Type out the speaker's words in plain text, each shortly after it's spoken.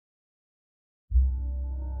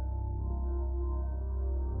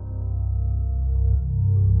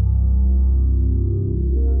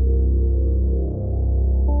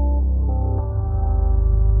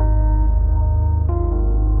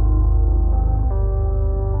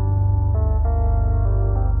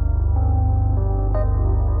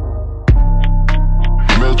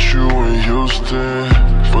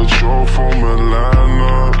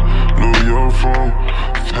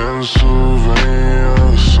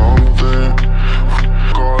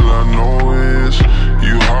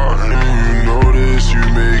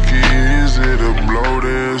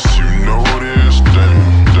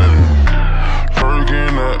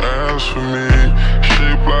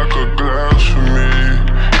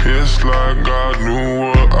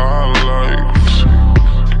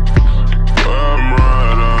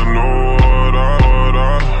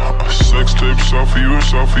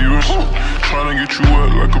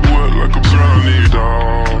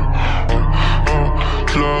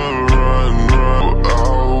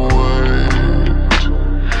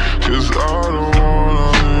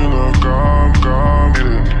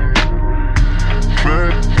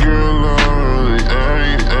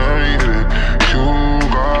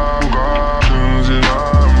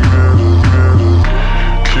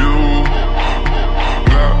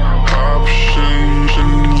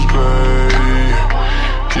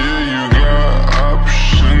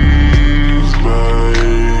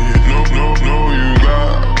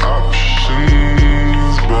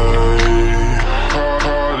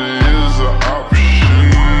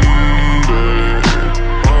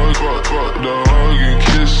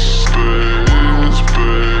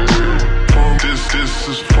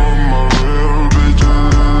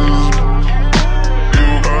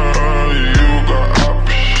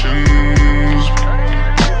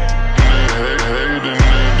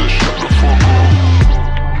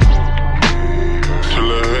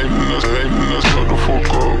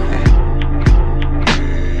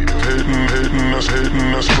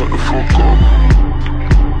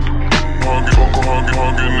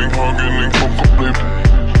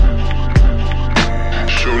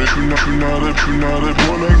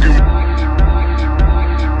wanna get.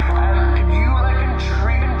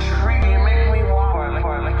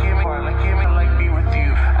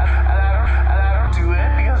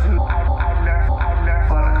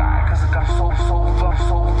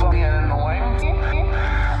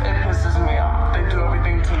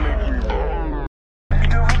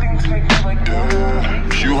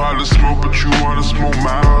 You hard to smoke, but you wanna smoke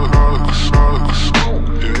my hugs.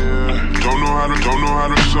 Yeah. Don't know how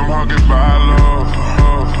to somehow get by, love.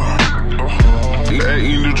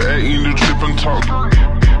 Eating the chip and talk.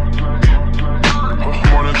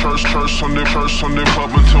 Morning church, Sunday,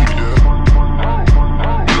 club until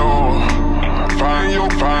no. Find your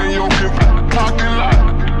parking lot.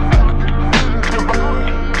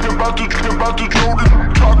 About to throw the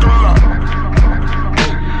parking lot.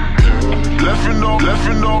 Left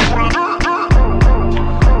it off.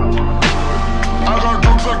 I got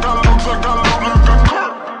drugs, I got love, like I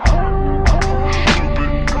cut.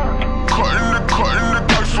 Cutting the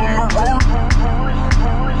dice on the road.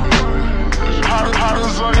 Hot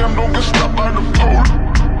as I am, don't get stopped by the pole.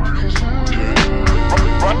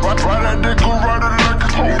 Right at the go, ride it like a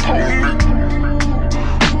pole.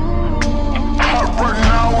 Hot right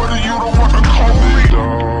now, whether you don't want to call me.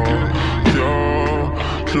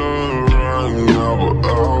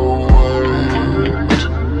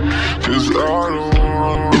 Cause I don't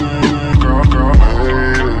wanna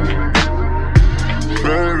hate it.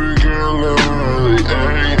 Baby girl, I really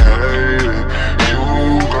ain't hate it. You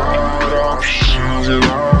got options and I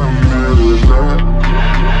admit that.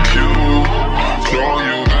 You know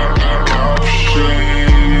you got options,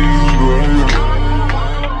 baby.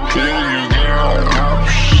 Yeah, you got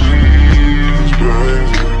options, baby.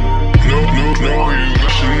 No, you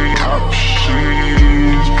got some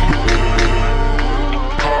options, baby.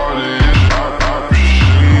 Party.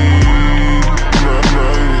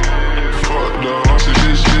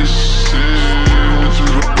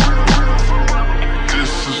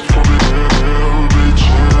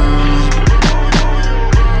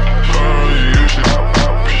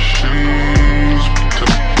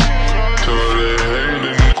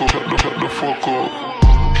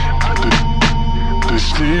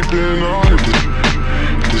 Sleeping on it,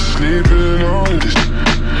 sleeping on it,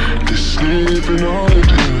 sleeping on it,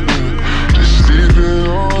 sleeping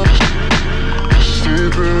on it,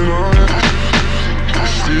 sleeping on it,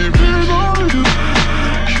 sleeping on it.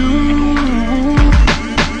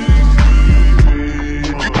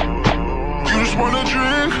 You just wanna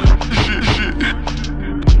drink, shit.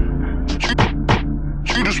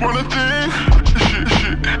 You just wanna think,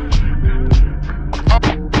 shit.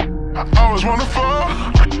 I always wanna fuck,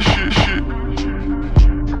 shit.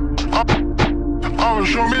 Always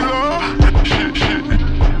show me love, shit.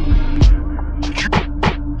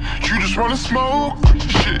 You just wanna smoke,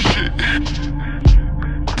 shit.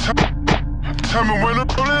 Tell me when to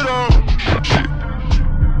pull it up, shit.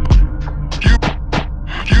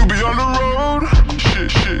 You be on the road,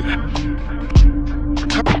 shit.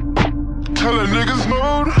 Tell the niggas no,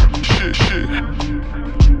 shit.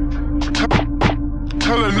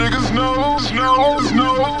 Tell the niggas no.